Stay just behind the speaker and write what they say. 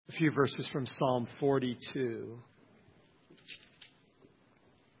few verses from Psalm 42.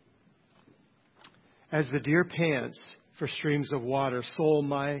 As the deer pants for streams of water, so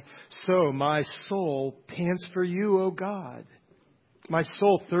my soul pants for you, O God. My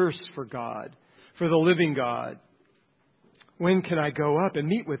soul thirsts for God, for the living God. When can I go up and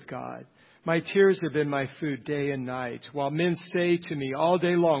meet with God? My tears have been my food day and night, while men say to me all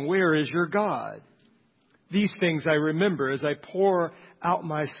day long, where is your God? These things I remember as I pour out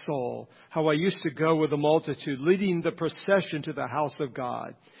my soul, how I used to go with the multitude, leading the procession to the house of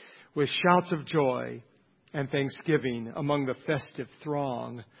God, with shouts of joy and thanksgiving among the festive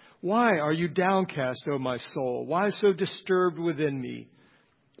throng. Why are you downcast, O my soul? Why so disturbed within me?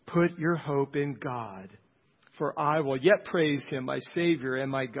 Put your hope in God, for I will yet praise Him, my Savior and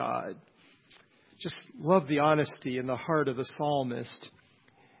my God. Just love the honesty in the heart of the psalmist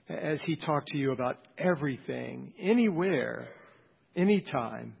as he talked to you about everything, anywhere,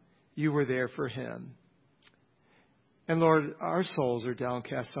 anytime, you were there for him. And Lord, our souls are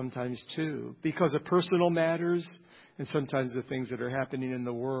downcast sometimes too, because of personal matters and sometimes the things that are happening in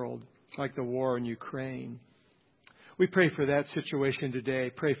the world, like the war in Ukraine. We pray for that situation today.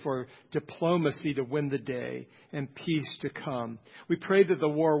 Pray for diplomacy to win the day and peace to come. We pray that the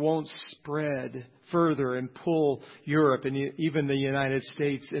war won't spread further and pull Europe and even the United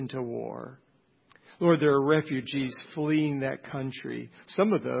States into war. Lord, there are refugees fleeing that country.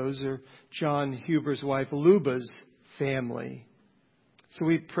 Some of those are John Huber's wife, Luba's family. So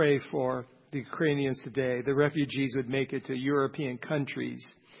we pray for the Ukrainians today. The refugees would make it to European countries,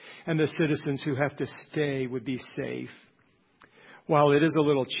 and the citizens who have to stay would be safe. While it is a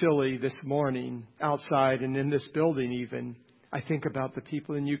little chilly this morning outside and in this building even, I think about the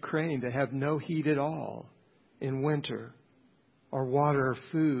people in Ukraine that have no heat at all in winter, or water or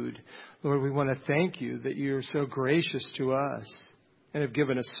food. Lord, we want to thank you that you're so gracious to us and have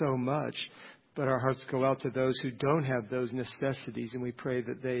given us so much. But our hearts go out to those who don't have those necessities, and we pray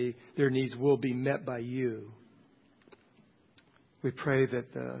that their needs will be met by you. We pray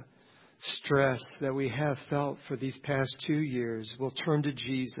that the stress that we have felt for these past 2 years will turn to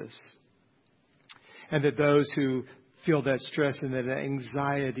Jesus, and that those who feel that stress and that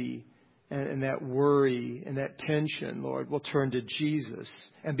anxiety and that worry and that tension, Lord, will turn to Jesus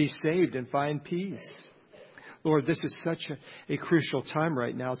and be saved and find peace. Lord, this is such a crucial time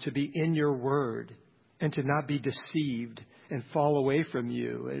right now to be in your word and to not be deceived and fall away from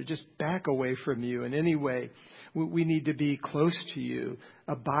you and just back away from you in any way. We need to be close to you,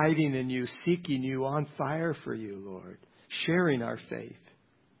 abiding in you, seeking you, on fire for you, Lord, sharing our faith.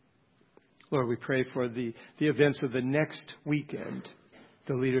 Lord, we pray for the events of the next weekend,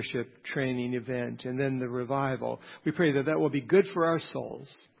 the leadership training event, and then the revival. We pray that will be good for our souls,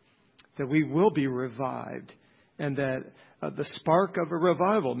 that we will be revived, and that the spark of a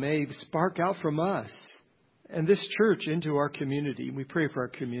revival may spark out from us and this church into our community. We pray for our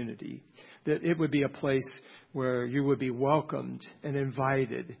community, that it would be a place where you would be welcomed and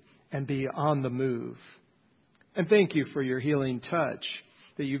invited and be on the move. And thank you for your healing touch,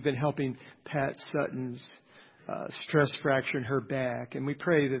 that you've been helping Pat Sutton's stress fracture in her back. And we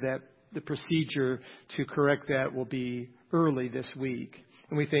pray that the procedure to correct that will be early this week.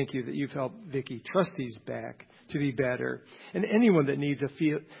 And we thank you that you've helped Vicki Trusty's back to be better. And anyone that needs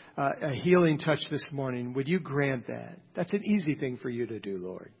a healing touch this morning, would you grant that? That's an easy thing for you to do,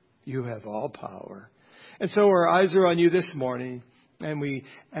 Lord. You have all power. And so our eyes are on you this morning, and we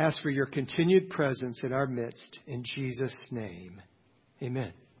ask for your continued presence in our midst. In Jesus' name,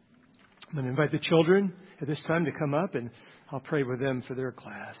 amen. I'm going to invite the children at this time to come up, and I'll pray with them for their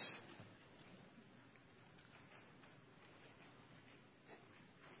class.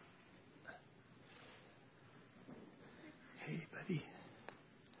 Hey, buddy.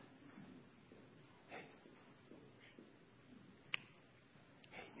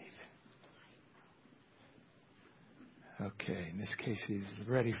 Hey, Nathan. Okay, Miss Casey's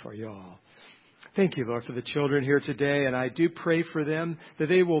ready for you all. Thank you, Lord, for the children here today, and I do pray for them that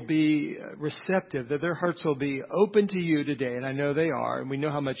they will be receptive, that their hearts will be open to you today, and I know they are, and we know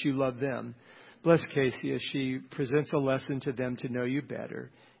how much you love them. Bless Casey as she presents a lesson to them to know you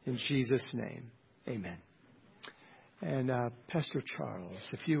better. In Jesus' name, amen. And Pastor Charles,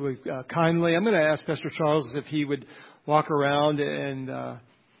 if you would kindly, I'm going to ask Pastor Charles if he would walk around and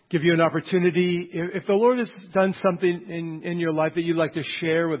give you an opportunity. If the Lord has done something in your life that you'd like to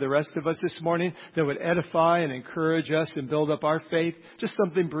share with the rest of us this morning that would edify and encourage us and build up our faith, just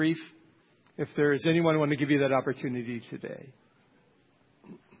something brief. If there is anyone who want to give you that opportunity today.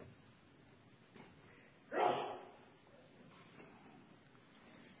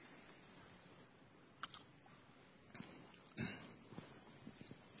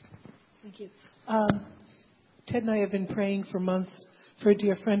 Thank you. Ted and I have been praying for months for a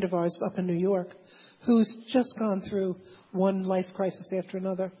dear friend of ours up in New York who's just gone through one life crisis after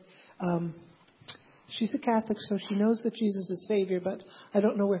another. She's a Catholic, so she knows that Jesus is Savior, but I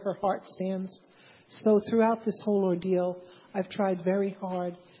don't know where her heart stands. So throughout this whole ordeal, I've tried very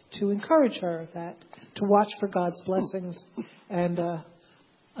hard to encourage her to watch for God's blessings. And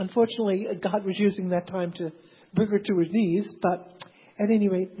unfortunately, God was using that time to bring her to her knees. But at any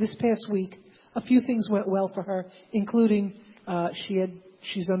rate, this past week, a few things went well for her, including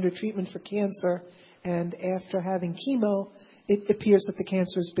she's under treatment for cancer. And after having chemo, it appears that the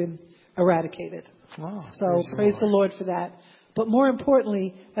cancer has been eradicated. Wow, so praise the Lord for that. But more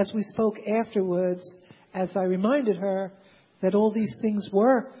importantly, as we spoke afterwards, as I reminded her that all these things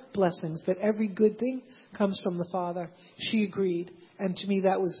were blessings, that every good thing comes from the Father, she agreed. And to me,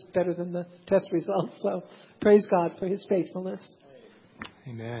 that was better than the test results. So praise God for his faithfulness.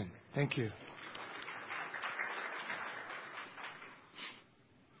 Amen. Thank you.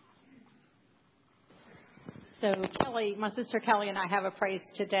 So Kelly, my sister Kelly and I have a praise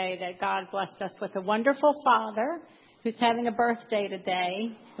today that God blessed us with a wonderful father who's having a birthday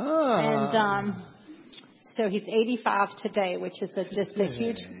today. And so he's 85 today, which is just a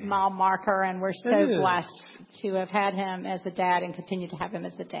huge mile marker. And we're so blessed to have had him as a dad and continue to have him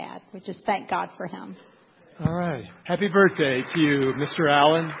as a dad. We just thank God for him. All right. Happy birthday to you, Mr.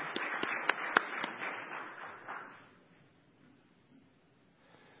 Allen.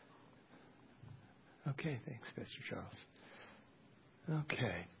 Okay, thanks, Pastor Charles.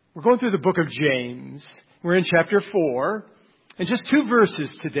 Okay, we're going through the book of James. We're in chapter 4, and just 2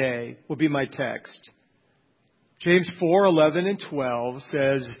 verses today will be my text. James 4:11 and 12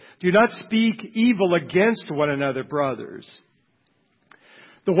 says, "Do not speak evil against one another, brothers.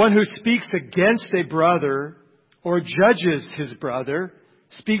 The one who speaks against a brother or judges his brother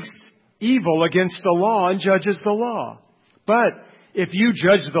speaks evil against the law and judges the law. But if you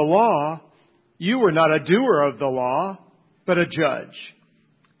judge the law, you are not a doer of the law, but a judge.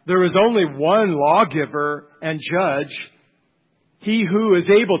 There is only one lawgiver and judge, he who is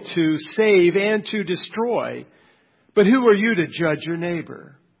able to save and to destroy. But who are you to judge your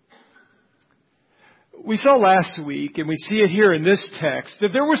neighbor?" We saw last week, and we see it here in this text,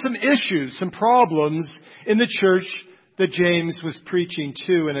 that there were some issues, some problems in the church that James was preaching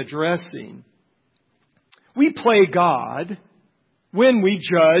to and addressing. We play God when we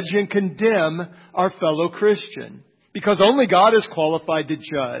judge and condemn our fellow Christian, because only God is qualified to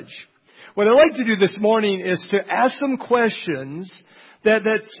judge. What I'd like to do this morning is to ask some questions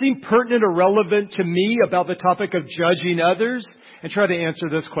that seem pertinent or relevant to me about the topic of judging others, and try to answer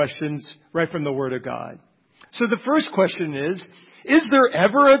those questions right from the Word of God. So the first question is there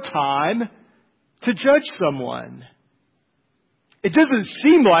ever a time to judge someone? It doesn't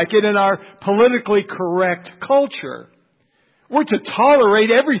seem like it in our politically correct culture. We're to tolerate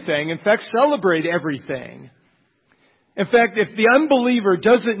everything. In fact, celebrate everything. In fact, if the unbeliever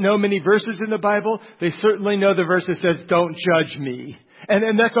doesn't know many verses in the Bible, they certainly know the verse that says, "Don't judge me."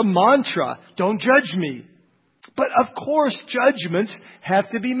 And that's a mantra. Don't judge me. But of course, judgments have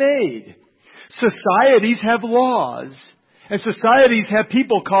to be made. Societies have laws. And societies have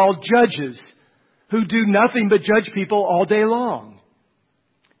people called judges who do nothing but judge people all day long.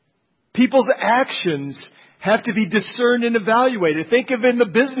 People's actions have to be discerned and evaluated. Think of it in the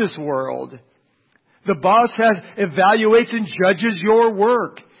business world. The boss evaluates and judges your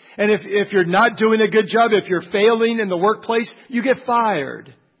work. And if you're not doing a good job, if you're failing in the workplace, you get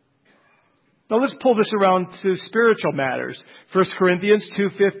fired. Now let's pull this around to spiritual matters. 1 Corinthians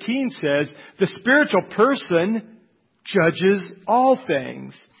 2:15 says, "The spiritual person judges all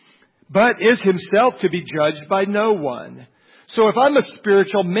things, but is himself to be judged by no one." So if I'm a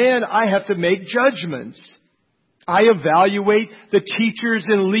spiritual man, I have to make judgments. I evaluate the teachers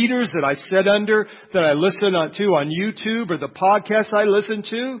and leaders that I sit under, that I listen to on YouTube, or the podcasts I listen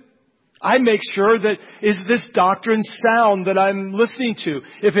to. I make sure that, is this doctrine sound that I'm listening to?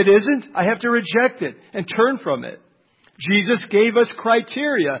 If it isn't, I have to reject it and turn from it. Jesus gave us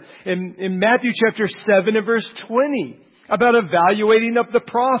criteria in Matthew chapter 7 and verse 20 about evaluating of the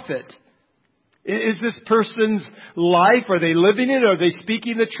prophet. Is this person's life, are they living it? Are they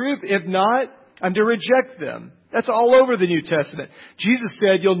speaking the truth? If not, I'm to reject them. That's all over the New Testament. Jesus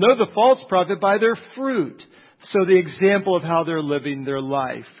said, "You'll know the false prophet by their fruit." So the example of how they're living their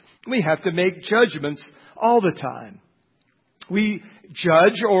life. We have to make judgments all the time. We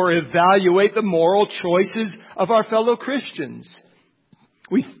judge or evaluate the moral choices of our fellow Christians.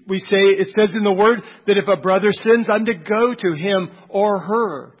 We say, it says in the Word that if a brother sins, I'm to go to him or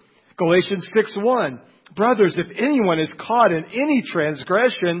her. Galatians 6:1. Brothers, if anyone is caught in any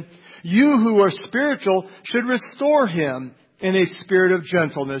transgression, you who are spiritual should restore him in a spirit of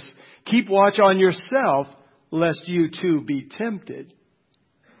gentleness. Keep watch on yourself, lest you too be tempted.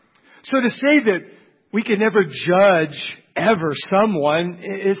 So to say that we can never judge ever someone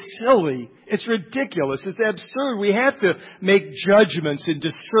is silly. It's ridiculous. It's absurd. We have to make judgments and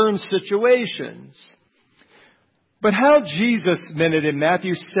discern situations. But how Jesus meant it in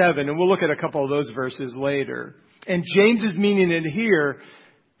Matthew 7, and we'll look at a couple of those verses later. And James's meaning in here,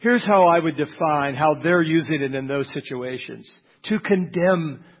 here's how I would define how they're using it in those situations. To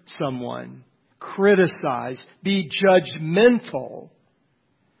condemn someone, criticize, be judgmental,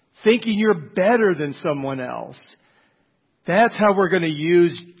 thinking you're better than someone else. That's how we're going to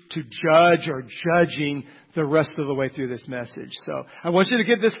use to judge or judging the rest of the way through this message. So I want you to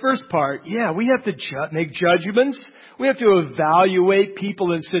get this first part. Yeah, we have to make judgments. We have to evaluate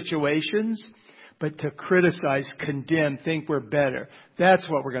people and situations. But to criticize, condemn, think we're better. That's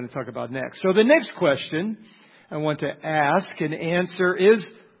what we're going to talk about next. So the next question I want to ask and answer is,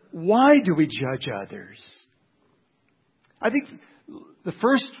 why do we judge others? I think the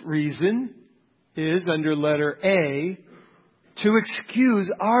first reason is under letter A, to excuse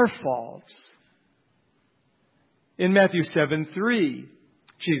our faults. In Matthew 7:3,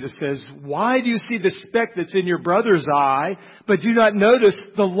 Jesus says, why do you see the speck that's in your brother's eye, but do not notice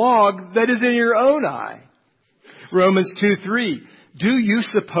the log that is in your own eye? Romans 2:3, do you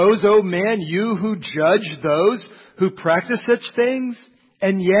suppose, O man, you who judge those who practice such things,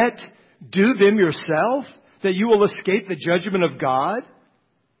 and yet do them yourself, that you will escape the judgment of God?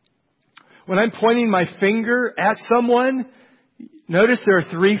 When I'm pointing my finger at someone, notice there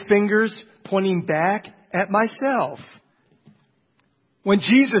are 3 fingers pointing back at myself. When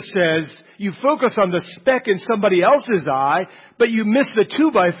Jesus says, you focus on the speck in somebody else's eye, but you miss the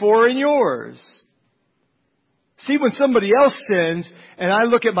 2x4 in yours. See, when somebody else sins, and I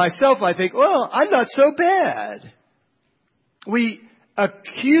look at myself, I think, well, I'm not so bad. We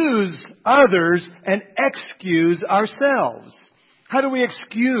accuse others and excuse ourselves. How do we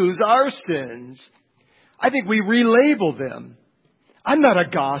excuse our sins? I think we relabel them. I'm not a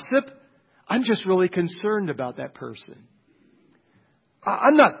gossip. I'm just really concerned about that person.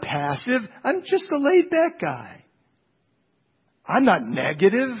 I'm not passive. I'm just a laid-back guy. I'm not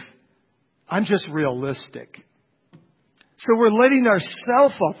negative. I'm just realistic. So we're letting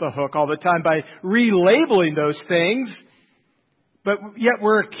ourselves off the hook all the time by relabeling those things, but yet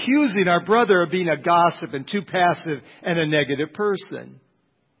we're accusing our brother of being a gossip and too passive and a negative person.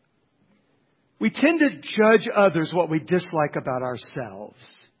 We tend to judge others what we dislike about ourselves.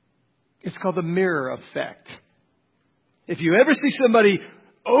 It's called the mirror effect. If you ever see somebody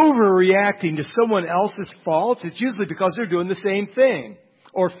overreacting to someone else's faults, it's usually because they're doing the same thing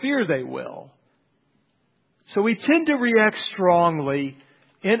or fear they will. So we tend to react strongly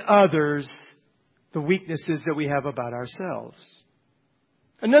in others the weaknesses that we have about ourselves.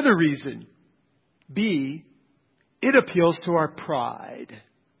 Another reason, B, it appeals to our pride.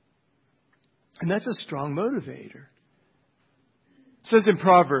 And that's a strong motivator. It says in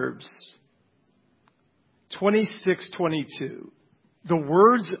Proverbs 26:22, the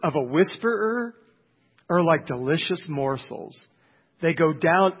words of a whisperer are like delicious morsels. They go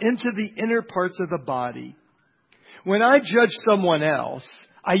down into the inner parts of the body. When I judge someone else,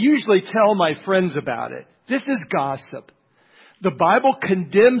 I usually tell my friends about it. This is gossip. The Bible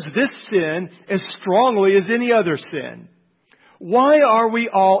condemns this sin as strongly as any other sin. Why are we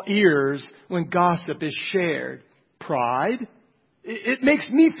all ears when gossip is shared? Pride? It makes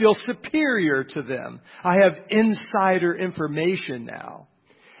me feel superior to them. I have insider information now.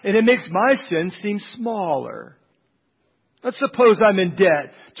 And it makes my sin seem smaller. Let's suppose I'm in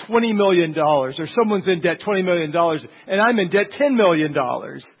debt $20 million, or someone's in debt $20 million, and I'm in debt $10 million.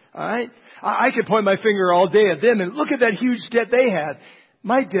 All right? I can point my finger all day at them and look at that huge debt they have.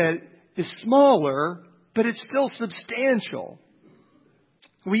 My debt is smaller, but it's still substantial.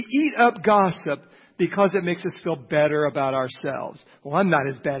 We eat up gossip because it makes us feel better about ourselves. Well, I'm not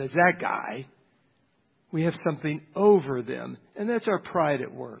as bad as that guy. We have something over them, and that's our pride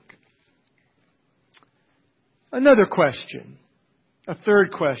at work. Another question, a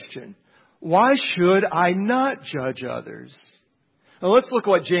third question. Why should I not judge others? Now let's look at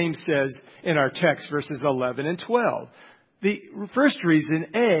what James says in our text, verses 11 and 12. The first reason,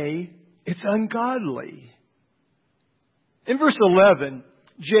 A, it's ungodly. In verse 11,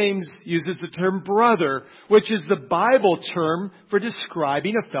 James uses the term brother, which is the Bible term for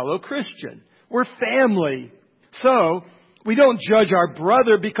describing a fellow Christian. We're family. So, we don't judge our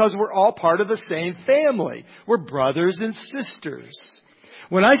brother because we're all part of the same family. We're brothers and sisters.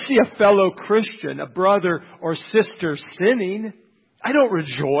 When I see a fellow Christian, a brother or sister sinning, I don't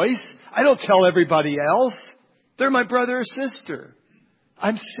rejoice. I don't tell everybody else. They're my brother or sister.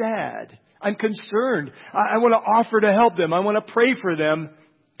 I'm sad. I'm concerned. I want to offer to help them. I want to pray for them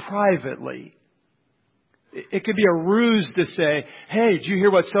privately. It could be a ruse to say, hey, did you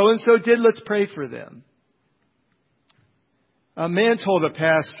hear what so-and-so did? Let's pray for them. A man told a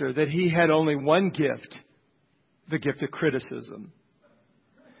pastor that he had only one gift, the gift of criticism.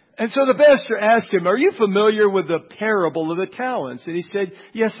 And so the pastor asked him, are you familiar with the parable of the talents? And he said,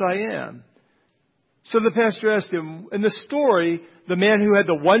 yes, I am. So the pastor asked him, in the story, the man who had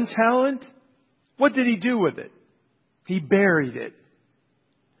the one talent, what did he do with it? He buried it.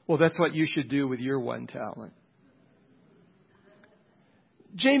 Well, that's what you should do with your one talent.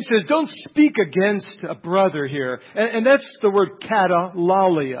 James says, don't speak against a brother here. And that's the word kata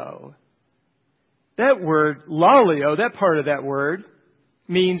lalio. That word, lalio, that part of that word,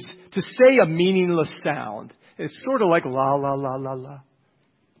 means to say a meaningless sound. It's sort of like la, la, la, la, la.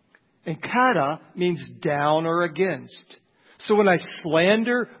 And kata means down or against. So when I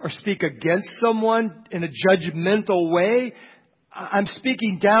slander or speak against someone in a judgmental way, I'm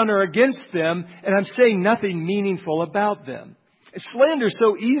speaking down or against them, and I'm saying nothing meaningful about them. Slander's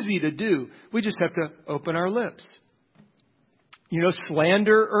so easy to do. We just have to open our lips. You know,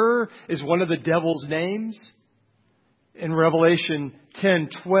 slanderer is one of the devil's names. In Revelation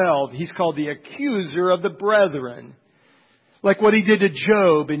 10:12, he's called the accuser of the brethren. Like what he did to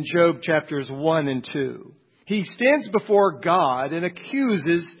Job in Job chapters 1 and 2. He stands before God and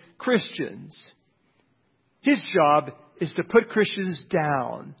accuses Christians. His job is to put Christians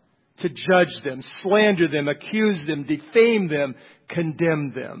down, to judge them, slander them, accuse them, defame them,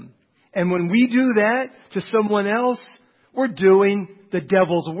 condemn them. And when we do that to someone else, we're doing the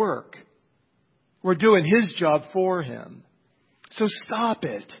devil's work. We're doing his job for him. So stop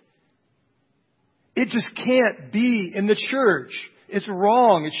it. It just can't be in the church. It's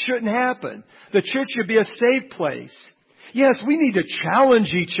wrong. It shouldn't happen. The church should be a safe place. Yes, we need to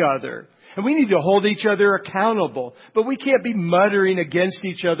challenge each other. And we need to hold each other accountable. But we can't be muttering against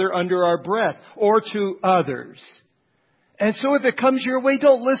each other under our breath or to others. And so if it comes your way,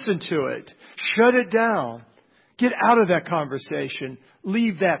 don't listen to it. Shut it down. Get out of that conversation.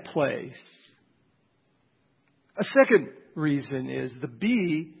 Leave that place. A second reason is the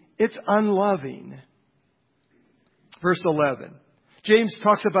B, it's unloving. Verse 11. James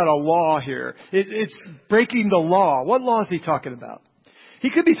talks about a law here. It's breaking the law. What law is he talking about? He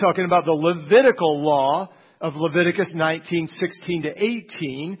could be talking about the Levitical law of Leviticus 19:16 to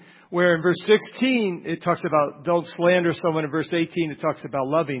 18, where in verse 16 it talks about don't slander someone. In verse 18 it talks about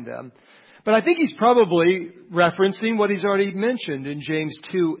loving them. But I think he's probably referencing what he's already mentioned in James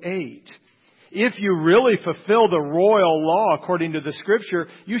 2:8. If you really fulfill the royal law according to the Scripture,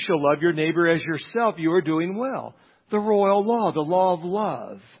 you shall love your neighbor as yourself. You are doing well. The royal law, the law of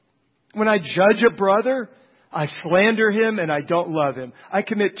love. When I judge a brother, I slander him and I don't love him. I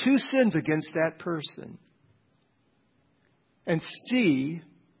commit two sins against that person. And C,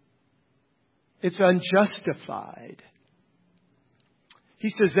 it's unjustified. He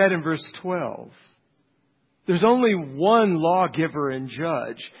says that in verse 12. There's only one lawgiver and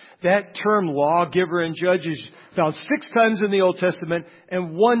judge. That term lawgiver and judge is found 6 times in the Old Testament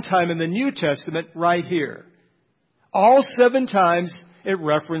and 1 time in the New Testament right here. All 7 times it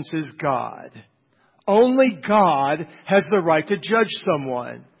references God. Only God has the right to judge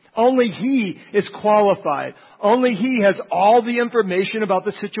someone. Only He is qualified. Only He has all the information about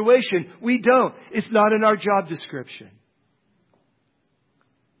the situation. We don't. It's not in our job description.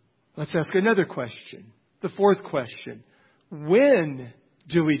 Let's ask another question. The fourth question. When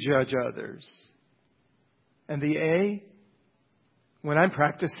do we judge others? And the A, when I'm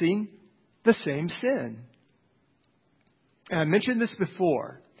practicing the same sin. And I mentioned this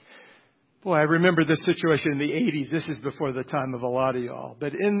before. Boy, I remember this situation in the 80s. This is before the time of a lot of y'all.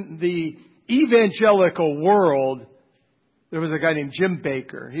 But in the evangelical world, there was a guy named Jim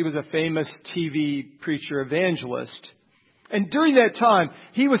Bakker. He was a famous TV preacher evangelist. And during that time,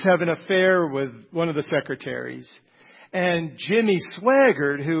 he was having an affair with one of the secretaries. And Jimmy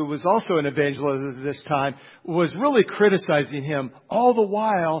Swaggart, who was also an evangelist at this time, was really criticizing him. All the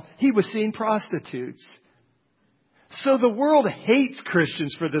while, he was seeing prostitutes. So the world hates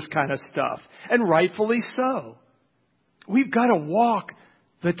Christians for this kind of stuff. And rightfully so. We've got to walk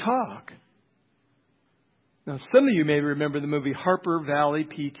the talk. Now, some of you may remember the movie Harper Valley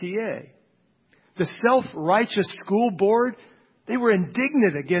PTA. The self-righteous school board, they were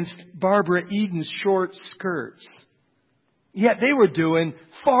indignant against Barbara Eden's short skirts. Yet they were doing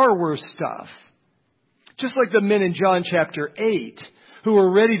far worse stuff. Just like the men in John chapter 8 who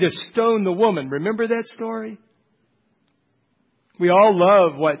were ready to stone the woman. Remember that story? We all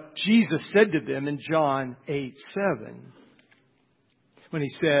love what Jesus said to them in John 8:7. When he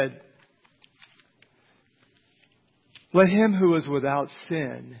said, "Let him who is without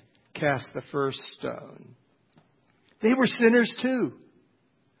sin cast the first stone." They were sinners too.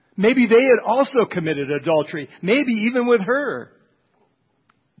 Maybe they had also committed adultery, maybe even with her.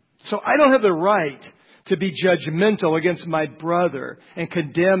 So I don't have the right to be judgmental against my brother and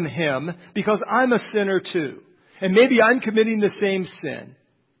condemn him because I'm a sinner too. And maybe I'm committing the same sin,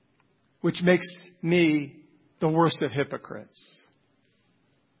 which makes me the worst of hypocrites.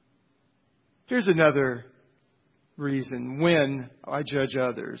 Here's another reason when I judge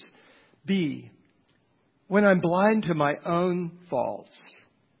others. B, when I'm blind to my own faults.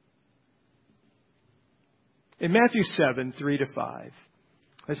 In Matthew 7:3-5,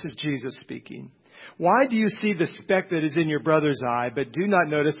 this is Jesus speaking. Why do you see the speck that is in your brother's eye, but do not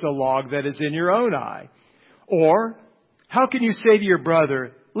notice the log that is in your own eye? Or, how can you say to your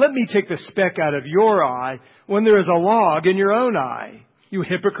brother, let me take the speck out of your eye when there is a log in your own eye? You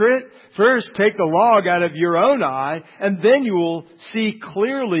hypocrite, first take the log out of your own eye, and then you will see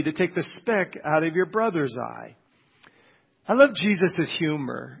clearly to take the speck out of your brother's eye. I love Jesus'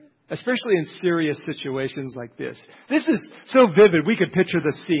 humor, especially in serious situations like this. This is so vivid, we could picture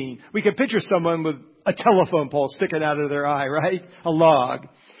the scene. We could picture someone with a telephone pole sticking out of their eye, right? A log.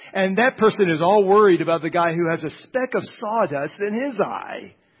 And that person is all worried about the guy who has a speck of sawdust in his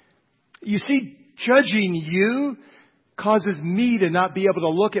eye. You see, judging you causes me to not be able to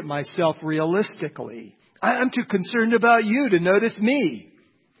look at myself realistically. I'm too concerned about you to notice me.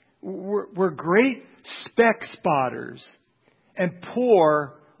 We're great speck spotters and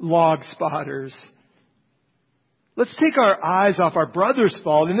poor log spotters. Let's take our eyes off our brother's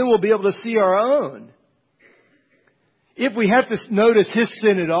fault and then we'll be able to see our own. If we have to notice his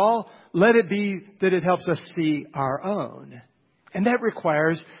sin at all, let it be that it helps us see our own. And that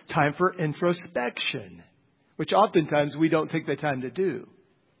requires time for introspection, which oftentimes we don't take the time to do.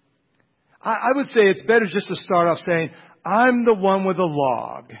 I would say it's better just to start off saying, I'm the one with a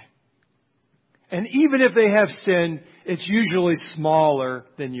log. And even if they have sin, it's usually smaller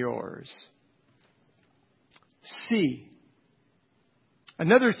than yours. C.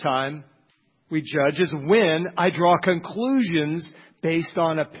 Another time we judge is when I draw conclusions based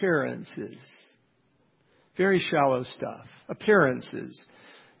on appearances. Very shallow stuff. Appearances.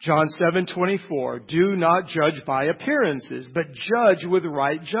 John 7:24, do not judge by appearances, but judge with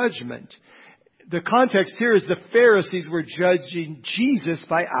right judgment. The context here is the Pharisees were judging Jesus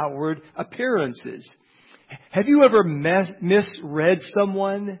by outward appearances. Have you ever misread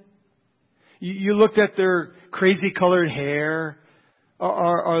someone? You looked at their crazy colored hair,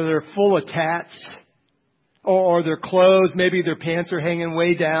 or they're full of tats, or their clothes, maybe their pants are hanging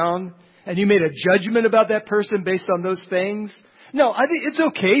way down, and you made a judgment about that person based on those things? No, I think it's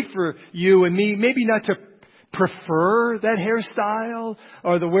okay for you and me maybe not to prefer that hairstyle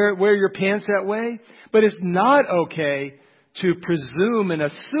or wear your pants that way, but it's not okay to presume and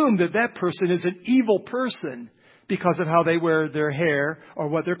assume that that person is an evil person because of how they wear their hair or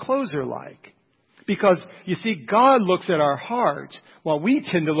what their clothes are like. Because, you see, God looks at our heart while we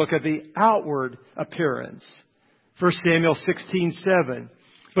tend to look at the outward appearance. 1 Samuel 16:7.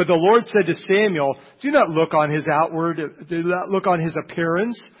 But the Lord said to Samuel, do not look on his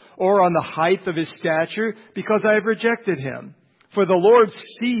appearance or on the height of his stature, because I have rejected him. For the Lord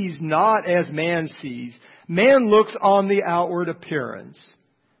sees not as man sees. Man looks on the outward appearance,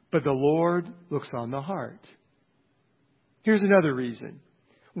 but the Lord looks on the heart. Here's another reason.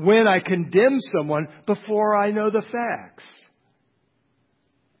 When I condemn someone before I know the facts.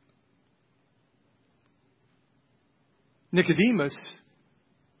 Nicodemus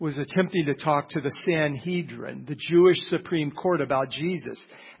was attempting to talk to the Sanhedrin, the Jewish Supreme Court, about Jesus.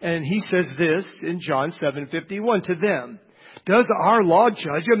 And he says this in John 7:51 to them. Does our law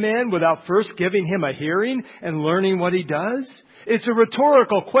judge a man without first giving him a hearing and learning what he does? It's a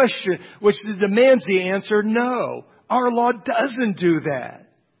rhetorical question which demands the answer no. Our law doesn't do that.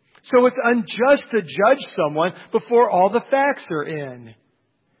 So it's unjust to judge someone before all the facts are in.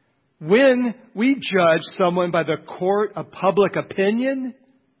 When we judge someone by the court of public opinion,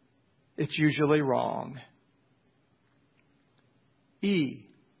 it's usually wrong. E.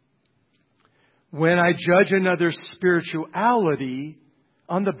 When I judge another's spirituality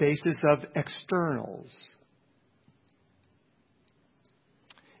on the basis of externals.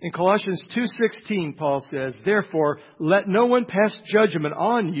 In Colossians 2:16, Paul says, therefore, let no one pass judgment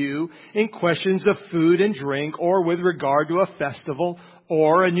on you in questions of food and drink, or with regard to a festival,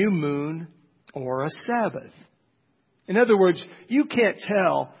 or a new moon, or a Sabbath. In other words, you can't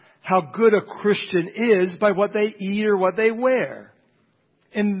tell how good a Christian is by what they eat or what they wear.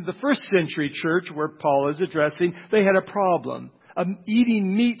 In the first century church where Paul is addressing, they had a problem of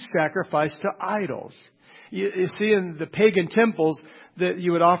eating meat sacrificed to idols. You see, in the pagan temples, that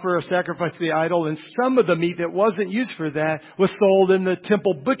you would offer a sacrifice to the idol, and some of the meat that wasn't used for that was sold in the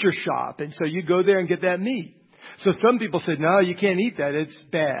temple butcher shop. And so you go there and get that meat. So some people said, no, you can't eat that. It's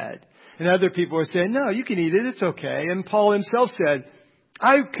bad. And other people were saying, no, you can eat it. It's okay. And Paul himself said,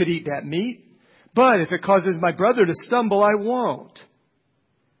 I could eat that meat, but if it causes my brother to stumble, I won't.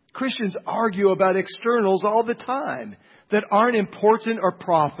 Christians argue about externals all the time that aren't important or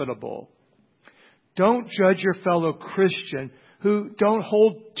profitable. Don't judge your fellow Christian who don't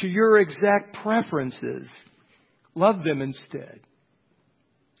hold to your exact preferences. Love them instead.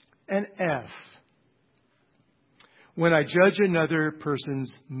 And F, when I judge another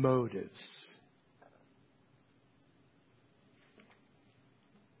person's motives.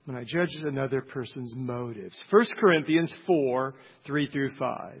 When I judge another person's motives. 1 Corinthians 4, 3 through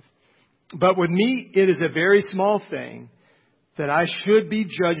 5. But with me, it is a very small thing that I should be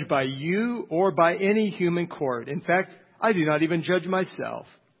judged by you or by any human court. In fact, I do not even judge myself.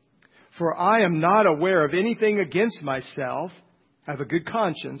 For I am not aware of anything against myself. I have a good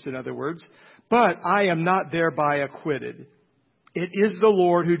conscience, in other words, but I am not thereby acquitted. It is the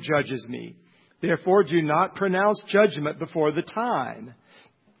Lord who judges me. Therefore, do not pronounce judgment before the time,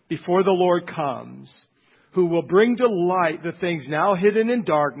 before the Lord comes, who will bring to light the things now hidden in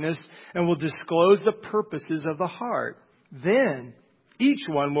darkness and will disclose the purposes of the heart. Then each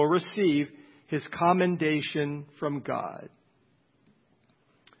one will receive his commendation from God.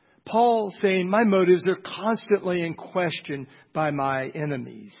 Paul saying, my motives are constantly in question by my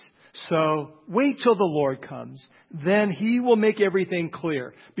enemies. So wait till the Lord comes. Then he will make everything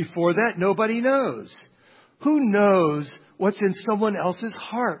clear. Before that, nobody knows. Who knows what's in someone else's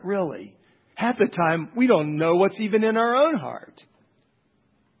heart, really? Half the time, we don't know what's even in our own heart.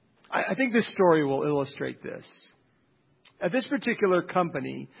 I think this story will illustrate this. At this particular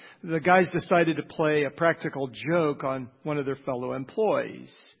company, the guys decided to play a practical joke on one of their fellow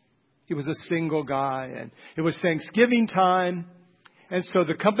employees. He was a single guy, and it was Thanksgiving time, and so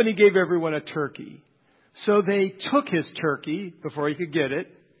the company gave everyone a turkey. So they took his turkey before he could get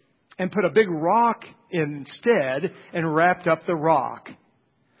it and put a big rock instead and wrapped up the rock.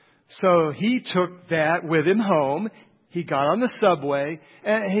 So he took that with him home. He got on the subway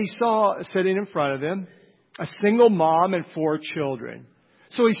and he saw sitting in front of him a single mom and 4 children.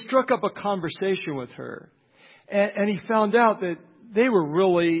 So he struck up a conversation with her and he found out that they were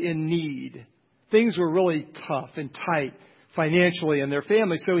really in need. Things were really tough and tight financially in their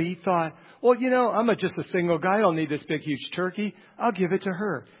family. So he thought, well, I'm just a single guy. I don't need this big, huge turkey. I'll give it to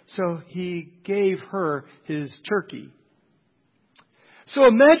her. So he gave her his turkey. So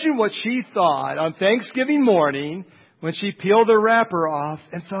imagine what she thought on Thanksgiving morning when she peeled the wrapper off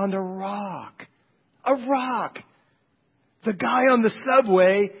and found a rock. A rock. The guy on the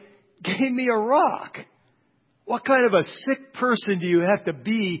subway gave me a rock. What kind of a sick person do you have to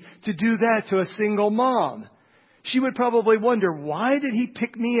be to do that to a single mom? She would probably wonder, why did he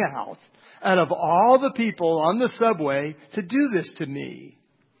pick me out of all the people on the subway to do this to me?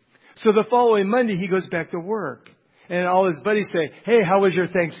 So the following Monday, he goes back to work. And all his buddies say, hey, how was your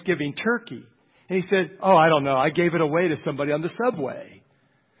Thanksgiving turkey? And he said, oh, I don't know. I gave it away to somebody on the subway.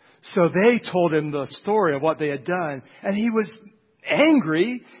 So they told him the story of what they had done. And he was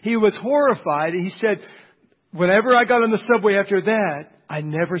angry. He was horrified. And he said, whenever I got on the subway after that, I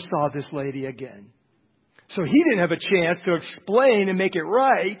never saw this lady again. So he didn't have a chance to explain and make it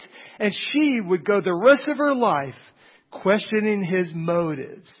right. And she would go the rest of her life questioning his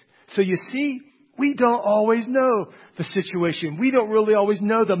motives. So you see, we don't always know the situation. We don't really always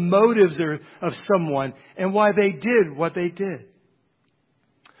know the motives of someone and why they did what they did.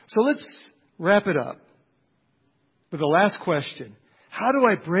 So let's wrap it up with the last question. How do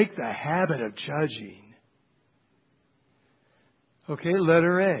I break the habit of judging? Okay,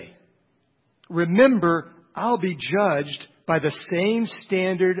 letter A. Remember, I'll be judged by the same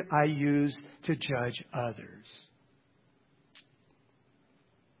standard I use to judge others.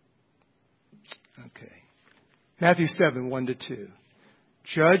 Okay. Matthew 7, 1-2.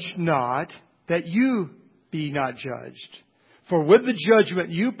 Judge not that you be not judged. For with the judgment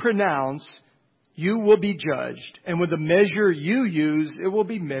you pronounce, you will be judged. And with the measure you use, it will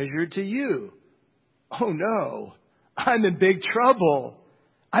be measured to you. Oh no, I'm in big trouble.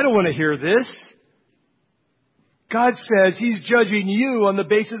 I don't want to hear this. God says He's judging you on the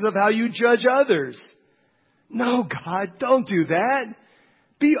basis of how you judge others. No, God, don't do that.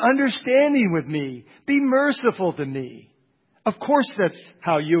 Be understanding with me. Be merciful to me. Of course, that's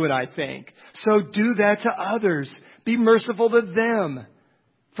how you and I think. So do that to others. Be merciful to them.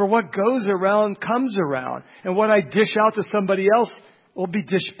 For what goes around comes around. And what I dish out to somebody else will be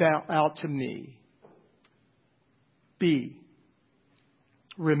dished out to me. B.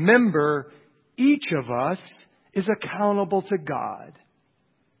 Remember, each of us is accountable to God.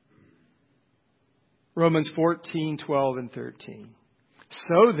 Romans 14:12 and 13.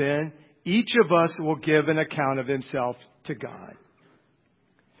 So then, each of us will give an account of himself to God.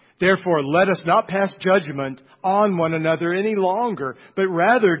 Therefore, let us not pass judgment on one another any longer, but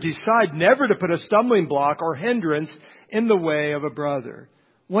rather decide never to put a stumbling block or hindrance in the way of a brother.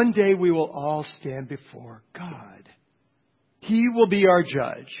 One day we will all stand before God. He will be our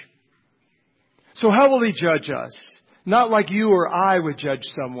judge. So how will He judge us? Not like you or I would judge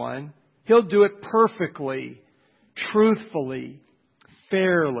someone. He'll do it perfectly, truthfully,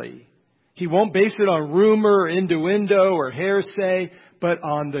 fairly. He won't base it on rumor, innuendo, or hearsay, but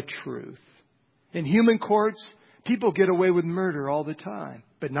on the truth. In human courts, people get away with murder all the time,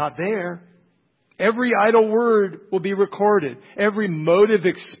 but not there. Every idle word will be recorded, every motive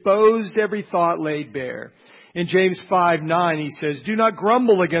exposed, every thought laid bare. In James 5:9, he says, do not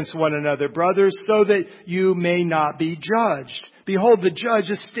grumble against one another, brothers, so that you may not be judged. Behold, the judge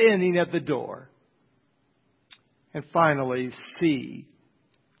is standing at the door. And finally, C.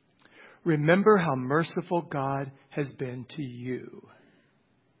 Remember how merciful God has been to you.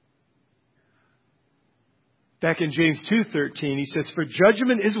 Back in James 2:13, he says, for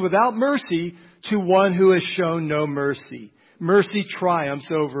judgment is without mercy to one who has shown no mercy. Mercy triumphs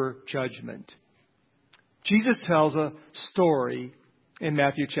over judgment. Jesus tells a story in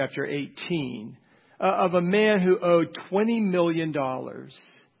Matthew chapter 18 of a man who owed $20 million.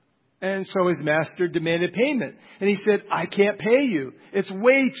 And so his master demanded payment. And he said, I can't pay you. It's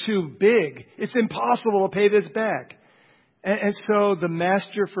way too big. It's impossible to pay this back. And so the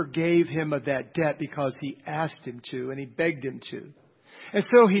master forgave him of that debt because he asked him to and he begged him to. And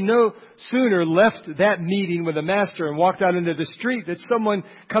so he no sooner left that meeting with the master and walked out into the street that someone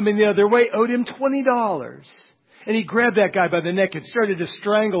coming the other way owed him $20. And he grabbed that guy by the neck and started to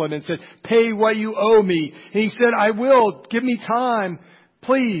strangle him and said, pay what you owe me. And he said, I will. Give me time,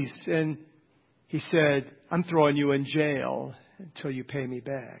 please. And he said, I'm throwing you in jail until you pay me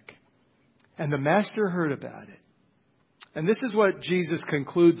back. And the master heard about it. And this is what Jesus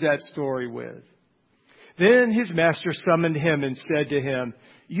concludes that story with. Then his master summoned him and said to him,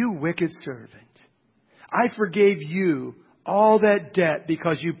 you wicked servant, I forgave you all that debt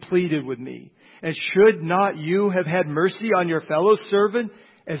because you pleaded with me. And should not you have had mercy on your fellow servant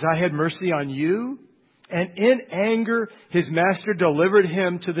as I had mercy on you? And in anger, his master delivered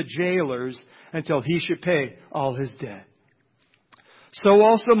him to the jailers until he should pay all his debt. So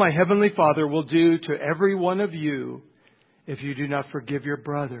also my heavenly Father will do to every one of you if you do not forgive your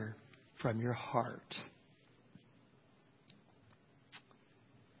brother from your heart.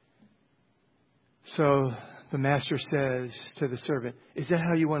 So the master says to the servant, is that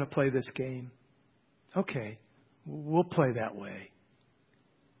how you want to play this game? Okay, we'll play that way.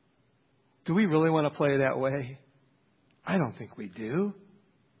 Do we really want to play that way? I don't think we do.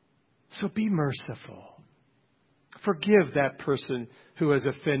 So be merciful. Forgive that person who has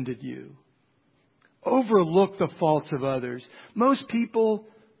offended you. Overlook the faults of others. Most people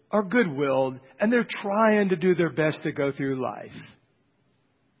are good-willed and they're trying to do their best to go through life.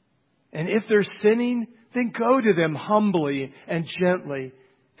 And if they're sinning, then go to them humbly and gently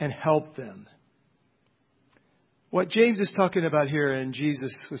and help them. What James is talking about here, and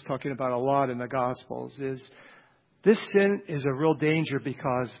Jesus was talking about a lot in the Gospels, is this sin is a real danger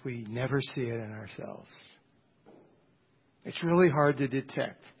because we never see it in ourselves. It's really hard to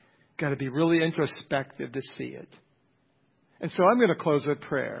detect. Got to be really introspective to see it. And so I'm going to close with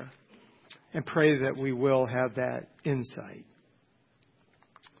prayer and pray that we will have that insight.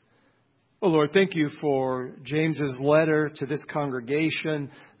 Oh Lord, thank you for James's letter to this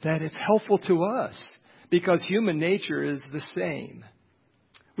congregation, that it's helpful to us because human nature is the same.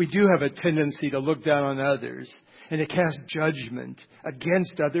 We do have a tendency to look down on others and to cast judgment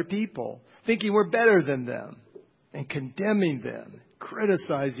against other people, thinking we're better than them and condemning them,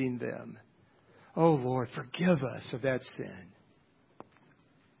 criticizing them. Oh Lord, forgive us of that sin.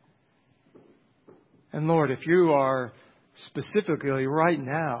 And Lord, if you are specifically right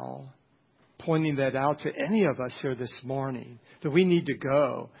now pointing that out to any of us here this morning, that we need to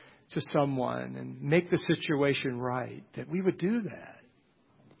go to someone and make the situation right, that we would do that.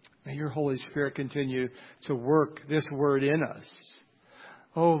 May your Holy Spirit continue to work this word in us.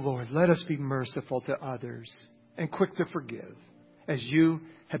 Oh Lord, let us be merciful to others and quick to forgive as you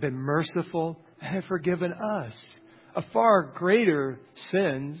have been merciful and have forgiven us of far greater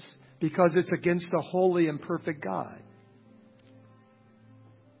sins because it's against the holy and perfect God.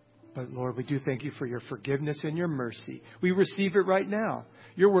 But Lord, we do thank you for your forgiveness and your mercy. We receive it right now.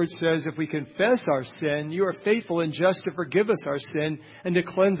 Your word says if we confess our sin, you are faithful and just to forgive us our sin and to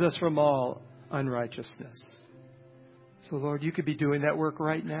cleanse us from all unrighteousness. So Lord, you could be doing that work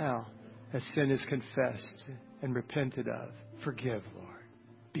right now as sin is confessed and repented of. Forgive, Lord.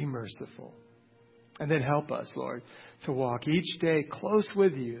 Be merciful. And then help us, Lord, to walk each day close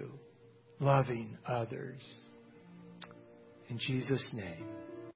with you, loving others. In Jesus' name.